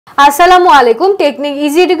আসসালামু আলাইকুম। Technique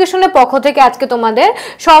easy এডুকেশনের পক্ষ থেকে আজকে তোমাদের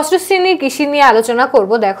ষষ্ঠ শ্রেণীর কৃষি নিয়ে আলোচনা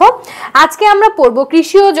করব। দেখো, আজকে আমরা পড়ব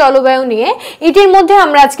কৃষি ও জলবায়ু নিয়ে। এটির মধ্যে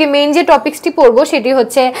আমরা আজকে মেইন যে টপিকসটি পড়ব সেটি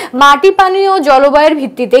হচ্ছে মাটি, পানি ও জলবায়ুর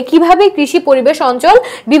ভিত্তিতে কিভাবে কৃষি পরিবেশ অঞ্চল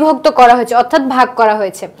বিভক্ত করা হয়েছে, অর্থাৎ ভাগ করা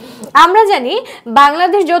হয়েছে। আমরা জানি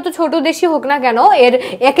বাংলাদেশ যত ছোট দেশই হোক না কেন, এর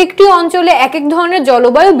এক একটি অঞ্চলে এক এক ধরনের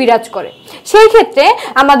জলবায়ু বিরাজ করে। সেই ক্ষেত্রে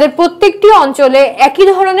আমাদের প্রত্যেকটি অঞ্চলে একই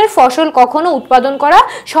ধরনের ফসল কখনো উৎপাদন করা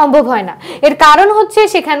সম্ভব হয় না। এর কারণ হচ্ছে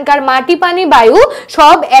সেখানকার মাটি, পানি, বায়ু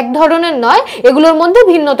সব এক ধরনের নয়, এগুলোর মধ্যে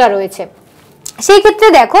ভিন্নতা রয়েছে। সেই ক্ষেত্রে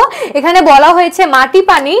দেখো, এখানে বলা হয়েছে মাটি,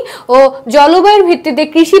 পানি ও জলবায়ুর ভিত্তিতে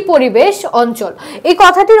কৃষি পরিবেশ অঞ্চল। এই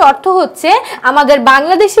কথাটির অর্থ হচ্ছে আমাদের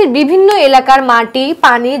বাংলাদেশের বিভিন্ন এলাকার মাটি,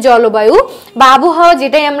 পানি, জলবায়ু বা আবহাওয়া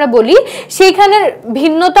যেটাই আমরা বলি, সেইখানের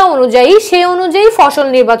ভিন্নতা অনুযায়ী সেই অনুযায়ী ফসল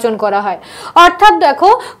নির্বাচন করা হয়। অর্থাৎ দেখো,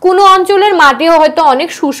 কোনো অঞ্চলের মাটি হয়তো অনেক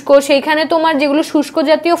শুষ্ক, সেইখানে তোমার যেগুলো শুষ্ক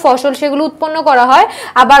জাতীয় ফসল সেগুলো উৎপন্ন করা হয়।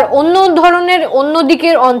 আবার অন্য ধরনের অন্য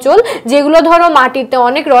দিকের অঞ্চল যেগুলো ধরো মাটিতে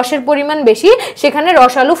অনেক রসের পরিমাণ বেশি, সেখানে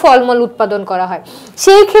রসালো ফলমূল উৎপাদন করা হয়।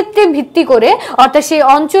 সেই ক্ষেত্রে ভিত্তি করে, অর্থাৎ সেই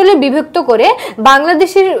অঞ্চলে বিভক্ত করে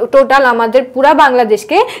বাংলাদেশের টোটাল আমাদের পুরা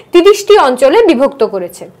বাংলাদেশকে 30টি অঞ্চলে বিভক্ত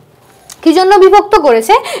করেছে। কি জন্য বিভক্ত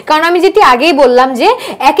করেছে? কারণ আমি যেটি আগেই বললাম যে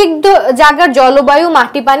এক এক জায়গার জলবায়ু,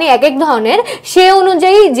 মাটি, পানি এক এক ধরনের, সে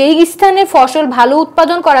অনুযায়ী যেই স্থানে ফসল ভালো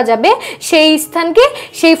উৎপাদন করা যাবে সেই স্থানকে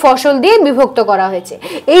সেই ফসল দিয়ে বিভক্ত করা হয়েছে।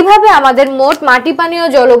 এইভাবে আমাদের মোট মাটি, পানি ও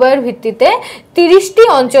জলবায়ুর ভিত্তিতে 30টি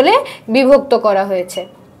অঞ্চলে বিভক্ত করা হয়েছে।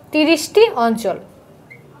 30টি অঞ্চল।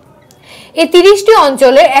 এই 30টি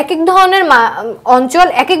অঞ্চলে এক এক ধরনের অঞ্চল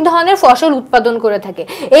এক এক ধরনের ফসল উৎপাদন করে থাকে।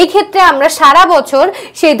 এই ক্ষেত্রে আমরা সারা বছর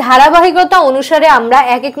সেই ধারাবাহিকতা অনুসারে আমরা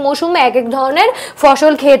এক এক মৌসুমে এক এক ধরনের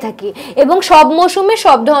ফসল খেয়ে থাকি, এবং সব মৌসুমে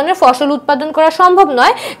সব ধরনের ফসল উৎপাদন করা সম্ভব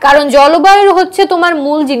নয়। কারণ জলবায়ু হচ্ছে তোমার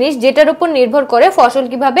মূল জিনিস, যেটার উপর নির্ভর করে ফসল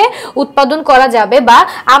কিভাবে উৎপাদন করা যাবে। বা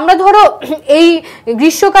আমরা ধরো এই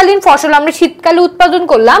গ্রীষ্মকালীন ফসল আমরা শীতকালে উৎপাদন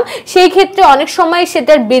করলাম, সেই ক্ষেত্রে অনেক সময়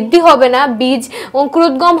সেটার বৃদ্ধি হবে না, বীজ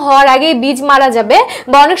অঙ্কুরোদ্গম হওয়ার আগে বীজ মারা যাবে,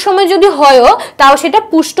 বা অনেক সময় যদি হয়ও তাও সেটা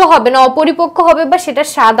পুষ্ট হবে না, অপরিপক্ক হবে, বা সেটার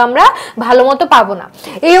স্বাদ আমরা ভালো মতো পাবো না।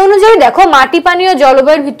 এই অনুযায়ী দেখো, মাটি, পানি ও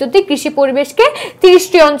জলবায়ুর ভিত্তিতে কৃষি পরিবেশকে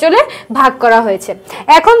 30টি অঞ্চলে ভাগ করা হয়েছে।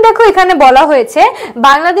 এখন দেখো, এখানে বলা হয়েছে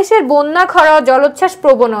বাংলাদেশের বন্যা, খরা ও জলোচ্ছ্বাস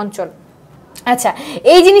প্রবণ অঞ্চল। আচ্ছা,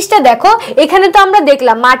 এই জিনিসটা দেখো, এখানে তো আমরা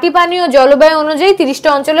দেখলাম মাটি, পানি ও জলবায়ু অনুযায়ী 30টা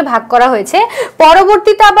অঞ্চলে ভাগ করা হয়েছে।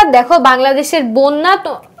 পরবর্তীতে আবার দেখো, বাংলাদেশের বন্যা,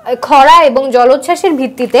 খরা এবং জলোচ্ছ্বাসের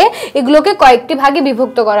ভিত্তিতে এগুলোকে কয়েকটি ভাগে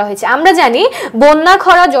বিভক্ত করা হয়েছে। আমরা জানি বন্যা,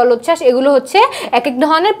 খরা, জলোচ্ছ্বাস এগুলো হচ্ছে এক এক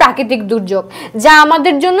ধরনের প্রাকৃতিক দুর্যোগ, যা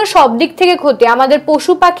আমাদের জন্য সব দিক থেকে ক্ষতি। আমাদের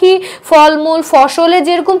পশু পাখি, ফলমূল, ফসলে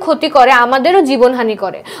যেরকম ক্ষতি করে, আমাদেরও জীবনহানি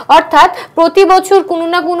করে। অর্থাৎ প্রতি বছর কোনো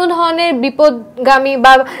না কোনো ধরনের বিপদগামী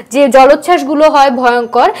বা যে জলোচ্ছ্বাসগুলো হয়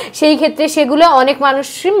ভয়ঙ্কর, সেই ক্ষেত্রে সেগুলো অনেক মানুষ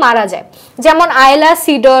মারা যায়। যেমন আয়লা,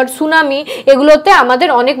 সিডর, সুনামি, এগুলোতে আমাদের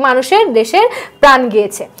অনেক মানুষের দেশের প্রাণ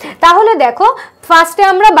গিয়েছে। তাহলে দেখো, ফার্স্টে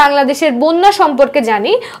আমরা বাংলাদেশের বন্যা সম্পর্কে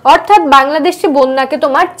জানি। অর্থাৎ বাংলাদেশে বন্যাকে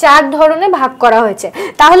তোমার 4 ধরনে ভাগ করা হয়েছে।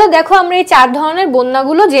 তাহলে দেখো, আমরা এই 4 ধরনের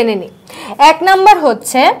বন্যাগুলো জেনে নিই। 1 নাম্বার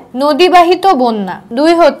হচ্ছে নদীবাহিত বন্যা,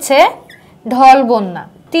 2 হচ্ছে ঢল বন্যা,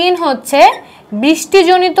 3 হচ্ছে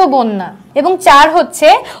বৃষ্টিজনিত বন্যা, এবং 4 হচ্ছে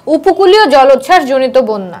উপকূলীয় জলোচ্ছ্বাস জনিত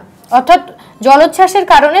বন্যা, অর্থাৎ জলোচ্ছ্বাসের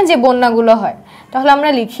কারণে যে বন্যাগুলো হয়। তাহলে আমরা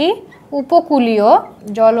লিখি উপকূলীয়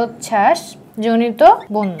জলোচ্ছ্বাস জনিত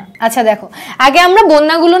বন্যা। আচ্ছা দেখো, আগে আমরা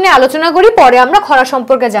বন্যাগুলো নিয়ে আলোচনা করি, পরে আমরা খরা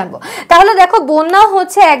সম্পর্কে জানবো। তাহলে দেখো, বন্যা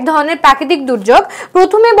হচ্ছে এক ধরনের প্রাকৃতিক দুর্যোগ।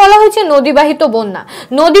 প্রথমে বলা হয়েছে নদীবাহিত বন্যা।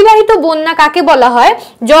 নদীবাহিত বন্যা কাকে বলা হয়?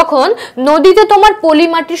 যখন নদীতে তোমার পলি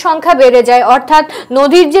মাটির সংখ্যা বেড়ে যায়, অর্থাৎ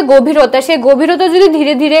নদীর যে গভীরতা, সেই গভীরতা যদি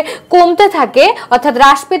ধীরে ধীরে কমতে থাকে, অর্থাৎ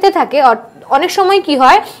হ্রাস পেতে থাকে। অনেক সময় কি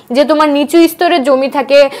হয় যে তোমার নিচু স্তরের জমি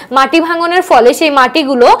থাকে, মাটি ভাঙনের ফলে সেই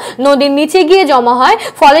মাটিগুলো নদীর নিচে গিয়ে জমা হয়,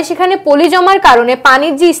 ফলে সেখানে পলি জমার কারণে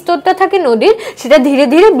পানির যে স্তরটা থাকে নদীর, সেটা ধীরে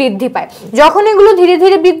ধীরে বৃদ্ধি পায়। যখন এগুলো ধীরে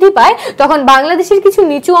ধীরে বৃদ্ধি পায়, তখন বাংলাদেশের কিছু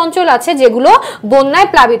নিচু অঞ্চল আছে যেগুলো বন্যায়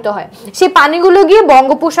প্লাবিত হয়, সেই পানিগুলো গিয়ে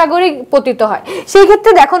বঙ্গোপসাগরে পতিত হয়। সেই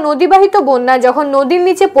ক্ষেত্রে দেখো, নদীবাহিত বন্যা যখন নদীর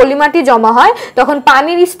নিচে পলিমাটি জমা হয়, তখন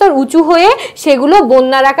পানির স্তর উঁচু হয়ে সেগুলো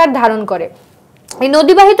বন্যার আকার ধারণ করে। এই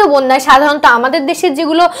নদীবাহিত বন্যায় সাধারণত আমাদের দেশের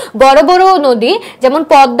যেগুলো বড় বড় নদী, যেমন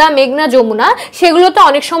পদ্মা, মেঘনা, যমুনা, সেগুলোতে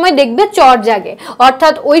অনেক সময় দেখবে চর জাগে।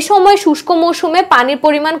 অর্থাৎ ওই সময় শুষ্ক মৌসুমে পানির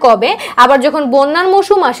পরিমাণ কমে, আবার যখন বন্যার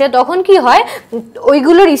মৌসুম আসে তখন কি হয়,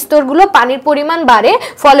 ওইগুলোর স্তরগুলো পানির পরিমাণ বাড়ে,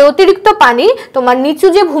 ফলে অতিরিক্ত পানি তোমার নিচু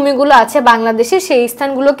যে ভূমিগুলো আছে বাংলাদেশের, সেই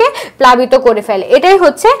স্থানগুলোকে প্লাবিত করে ফেলে। এটাই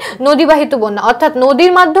হচ্ছে নদীবাহিত বন্যা, অর্থাৎ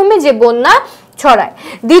নদীর মাধ্যমে যে বন্যা ছড়ায়।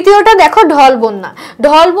 দ্বিতীয়টা দেখো ঢল বন্যা।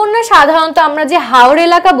 ঢল বন্যা সাধারণত আমরা যে হাওর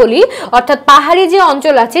এলাকা বলি, অর্থাৎ পাহাড়ি যে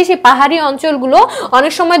অঞ্চল আছে সেই পাহাড়ি অঞ্চলগুলো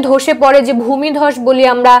অনেক সময় ধসে পড়ে, যে ভূমিধস বলি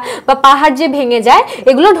আমরা, বা পাহাড় যে ভেঙে যায়,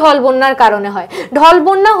 এগুলো ঢল বন্যার কারণে হয়। ঢল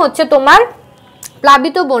বন্যা হচ্ছে তোমার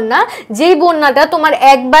প্লাবিত বন্যা, যেই বন্যাটা তোমার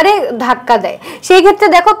একবারে ধাক্কা দেয়। সেই ক্ষেত্রে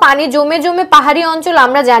দেখো পানি জমে জমে, পাহাড়ি অঞ্চল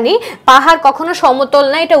আমরা জানি পাহাড় কখনো সমতল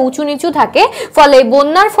না, এটা উঁচু নিচু থাকে, ফলে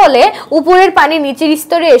বন্যার ফলে উপরের পানি নিচের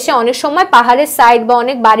স্তরে এসে অনেক সময় পাহাড়ের সাইড বা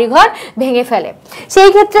অনেক বাড়িঘর ভেঙে ফেলে। সেই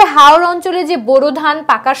ক্ষেত্রে হাওর অঞ্চলে যে বোরো ধান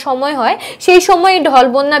পাকার সময় হয়, সেই সময় ঢল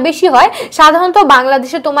বন্যা বেশি হয়। সাধারণত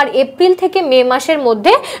বাংলাদেশে তোমার এপ্রিল থেকে মে মাসের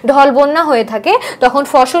মধ্যে ঢল বন্যা হয়ে থাকে, তখন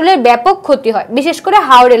ফসলের ব্যাপক ক্ষতি হয়, বিশেষ করে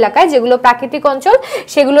হাওর এলাকায় যেগুলো প্রাকৃতিক অঞ্চল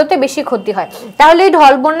সেগুলোতে বেশি ক্ষতি হয়। তাহলে এই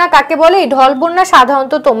ঢল বন্যা কাকে বলে? এই ঢল বন্যা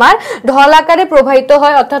সাধারণত তোমার ঢল আকারে প্রবাহিত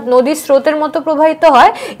হয়, অর্থাৎ নদীর স্রোতের মতো প্রবাহিত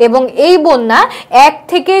হয়, এবং এই বন্যা 1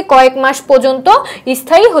 থেকে কয়েক মাস পর্যন্ত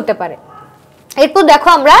স্থায়ী হতে পারে। এরপর দেখো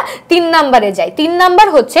আমরা 3 নম্বরে যাই। 3 নম্বর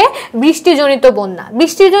হচ্ছে বৃষ্টিজনিত বন্যা।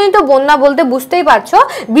 বৃষ্টিজনিত বন্যা বলতে বুঝতেই পারছো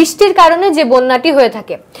বৃষ্টির কারণে যে বন্যাটি হয়ে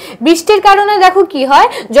থাকে। বৃষ্টির কারণে দেখো কি হয়,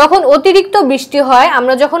 যখন অতিরিক্ত বৃষ্টি হয়,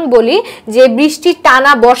 আমরা যখন বলি যে বৃষ্টির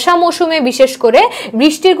টানা বর্ষা মৌসুমে বিশেষ করে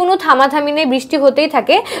বৃষ্টির কোনো থামাথামি নেই, বৃষ্টি হতেই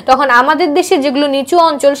থাকে, তখন আমাদের দেশে যেগুলো নিচু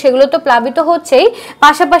অঞ্চল সেগুলো তো প্লাবিত হচ্ছেই,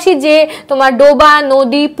 পাশাপাশি যে তোমার ডোবা,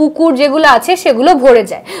 নদী, পুকুর যেগুলো আছে সেগুলো ভরে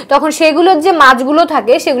যায়। তখন সেগুলোর যে মাছগুলো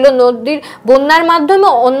থাকে সেগুলো নদীর বন্যার মাধ্যমে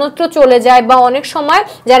অন্যত্র চলে যায়, বা অনেক সময়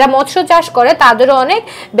যারা মৎস্য চাষ করে তাদেরও অনেক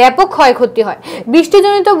ব্যাপক ক্ষয়ক্ষতি হয়।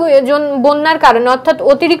 বৃষ্টিজনিত বন্যার কারণে, অর্থাৎ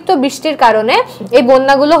অতিরিক্ত বৃষ্টির কারণে এই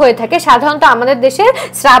বন্যাগুলো হয়ে থাকে। সাধারণত আমাদের দেশের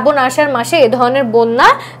শ্রাবণ আষাঢ় মাসে এ ধরনের বন্যা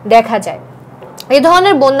দেখা যায়। এই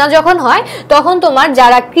ধরনের বন্যা যখন হয় তখন তোমার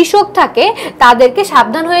যারা কৃষক থাকে তাদেরকে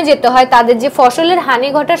সাবধান হয়ে যেতে হয়, তাদের যে ফসলের হানি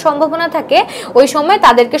ঘটার সম্ভাবনা থাকে ওই সময়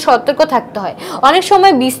তাদেরকে সতর্ক থাকতে হয়। অনেক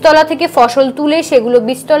সময় বীজতলা থেকে ফসল তুলে সেগুলো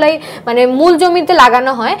বীজতলায় মানে মূল জমিতে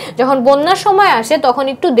লাগানো হয়, যখন বন্যার সময় আসে তখন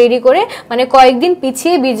একটু দেরি করে মানে কয়েকদিন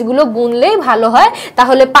পিছিয়ে বীজগুলো বুনলেই ভালো হয়,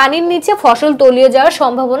 তাহলে পানির নিচে ফসল তলিয়ে যাওয়ার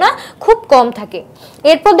সম্ভাবনা খুব কম থাকে।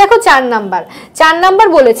 এরপর দেখো 4 নাম্বার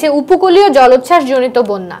বলেছে উপকূলীয় জলোচ্ছ্বাস জনিত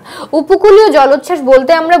বন্যা। উপকূলীয় জলোচ্ছ্বাস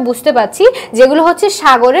বলতে আমরা বুঝতে পারছি যেগুলো হচ্ছে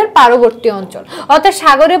সাগরের পার্শ্ববর্তী অঞ্চল, অর্থাৎ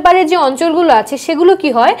সাগরের পাড়ে যে অঞ্চলগুলো আছে সেগুলো কি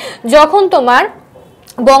হয়, যখন তোমার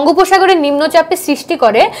বঙ্গোপসাগরের নিম্নচাপের সৃষ্টি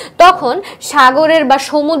করে তখন সাগরের বা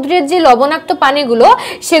সমুদ্রের যে লবণাক্ত পানিগুলো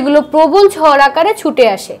সেগুলো প্রবল ঝড় আকারে ছুটে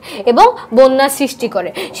আসে এবং বন্যার সৃষ্টি করে।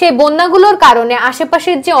 সেই বন্যাগুলোর কারণে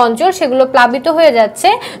আশেপাশের যে অঞ্চল সেগুলো প্লাবিত হয়ে যাচ্ছে,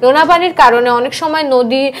 নোনা পানির কারণে অনেক সময়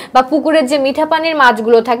নদী বা পুকুরের যে মিঠা পানির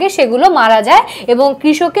মাছগুলো থাকে সেগুলো মারা যায় এবং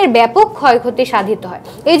কৃষকের ব্যাপক ক্ষয়ক্ষতি সাধিত হয়।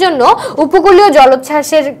 এই জন্য উপকূলীয়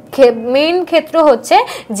জলোচ্ছ্বাসের মেইন ক্ষেত্র হচ্ছে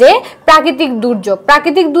যে প্রাকৃতিক দুর্যোগ।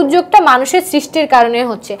 প্রাকৃতিক দুর্যোগটা মানুষের সৃষ্টির কারণে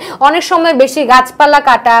হচ্ছে। অনেক সময় বেশি গাছপালা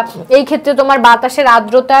কাটা, এই ক্ষেত্রে তোমার বাতাসের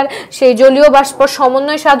আর্দ্রতার সেই জলীয় বাষ্প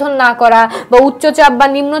সমন্বয় সাধন না করা, বা উচ্চচাপ বা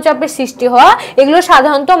নিম্নচাপের সৃষ্টি হওয়া, এগুলো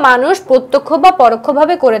সাধারণত মানুষ প্রত্যক্ষ বা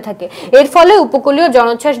পরোক্ষভাবে করে থাকে। এর ফলে উপকূলীয়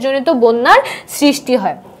জলোচ্ছ্বাসজনিত বন্যার সৃষ্টি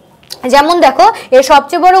হয়। যেমন দেখো এর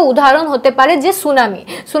সবচেয়ে বড় উদাহরণ হতে পারে যে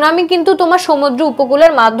সুনামি কিন্তু তোমার সমুদ্র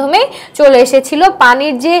উপকূলের মাধ্যমে চলে এসেছিল।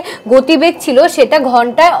 পানির যে গতিবেগ ছিল সেটা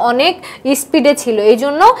ঘন্টায় অনেক স্পিডে ছিল, এই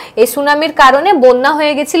জন্য এই সুনামির কারণে বন্যা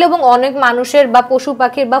হয়ে গেছিল এবং অনেক মানুষের বা পশু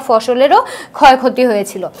পাখির বা ফসলেরও ক্ষয়ক্ষতি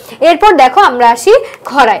হয়েছিল। এরপর দেখো আমরা আসি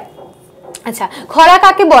খরায়। আচ্ছা, খরা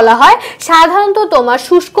কাকে বলা হয়? সাধারণত তোমার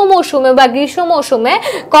শুষ্ক মৌসুমে বা গ্রীষ্ম মৌসুমে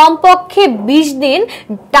কমপক্ষে 20 দিন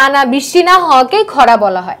টানা বৃষ্টি না হওয়াকে খরা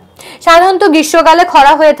বলা হয়। সাধারণত গ্রীষ্মকালে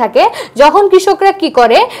খরা হয়ে থাকে যখন কৃষকরা কি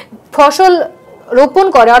করে, ফসল রোপণ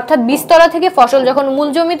করে, অর্থাৎ বীজতলা থেকে ফসল যখন মূল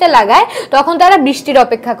জমিতে লাগায় তখন তারা বৃষ্টির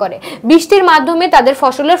অপেক্ষা করে। বৃষ্টির মাধ্যমে তাদের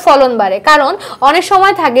ফসলের ফলন বাড়ে, কারণ অনেক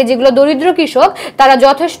সময় থাকে যেগুলো দরিদ্র কৃষক তারা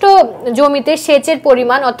যথেষ্ট জমিতে সেচের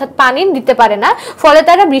পরিমাণ অর্থাৎ পানি দিতে পারে না, ফলে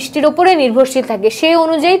তারা বৃষ্টির উপরে নির্ভরশীল থাকে, সেই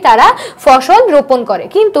অনুযায়ী তারা ফসল রোপণ করে।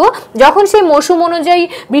 কিন্তু যখন সেই মৌসুম অনুযায়ী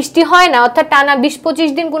বৃষ্টি হয় না, অর্থাৎ টানা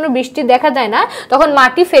 20-25 দিন কোনো বৃষ্টি দেখা যায় না, তখন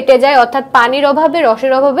মাটি ফেটে যায়, অর্থাৎ পানির অভাবে,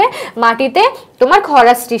 রসের অভাবে মাটিতে তোমার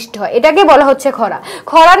খরার সৃষ্টি হয়। এটাকে বলা হচ্ছে খরা।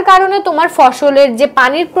 খরার কারণে তোমার ফসলের যে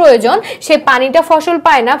পানির প্রয়োজন সেই পানিটা ফসল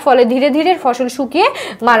পায় না, ফলে ধীরে ধীরে ফসল শুকিয়ে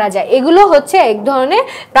মারা যায়। এগুলো হচ্ছে এক ধরনের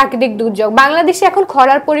প্রাকৃতিক দুর্যোগ। বাংলাদেশে এখন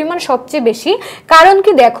খরার পরিমাণ সবচেয়ে বেশি, কারণ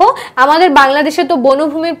কি দেখো আমাদের বাংলাদেশে তো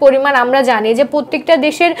বনভূমির পরিমাণ আমরা জানি যে প্রত্যেকটা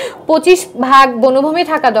দেশের 25 ভাগ বনভূমি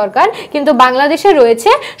থাকা দরকার, কিন্তু বাংলাদেশে রয়েছে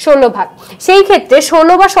 16 ভাগ। সেই ক্ষেত্রে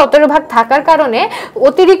 16 বা 17 ভাগ থাকার কারণে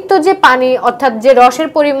অতিরিক্ত যে পানি অর্থাৎ যে রসের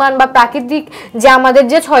পরিমাণ বা প্রাকৃতিক যে আমাদের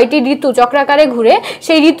যে 6টি ঋতু চক্রাকারে ঘুরে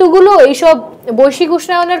সেই ঋতুগুলো এইসব বৈশ্বিক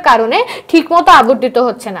উষ্ণায়নের কারণে ঠিকমতো আবর্তিত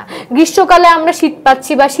হচ্ছে না। গ্রীষ্মকালে আমরা শীত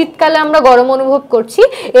পাচ্ছি বা শীতকালে আমরা গরম অনুভব করছি,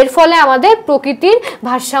 এর ফলে আমাদের প্রকৃতির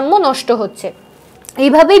ভারসাম্য নষ্ট হচ্ছে।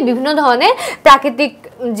 এইভাবেই বিভিন্ন ধরনের প্রাকৃতিক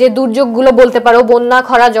যে দুর্যোগগুলো বলতে পারো, বন্যা,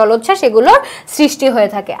 খরা, জলোচ্ছ্বাস, এগুলোর সৃষ্টি হয়ে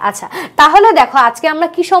থাকে। আচ্ছা, তাহলে দেখো আজকে আমরা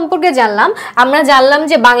কি সম্পর্কে জানলাম? আমরা জানলাম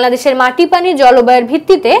যে বাংলাদেশের মাটি, পানি, জলবায়ুর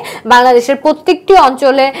ভিত্তিতে বাংলাদেশের প্রত্যেকটি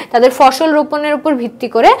অঞ্চলে তাদের ফসল রোপণের উপর ভিত্তি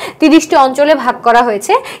করে 30টি অঞ্চলে ভাগ করা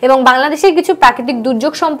হয়েছে, এবং বাংলাদেশের কিছু প্রাকৃতিক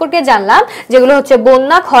দুর্যোগ সম্পর্কে জানলাম, যেগুলো হচ্ছে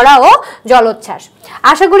বন্যা, খরা ও জলোচ্ছ্বাস।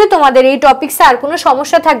 আশা করি তোমাদের এই টপিকসে আর কোনো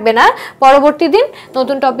সমস্যা থাকবে না। পরবর্তী দিন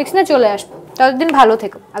নতুন টপিকস নিয়ে চলে আসবো। ততদিন ভালো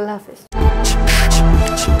থেকো। আল্লাহ হাফেজ।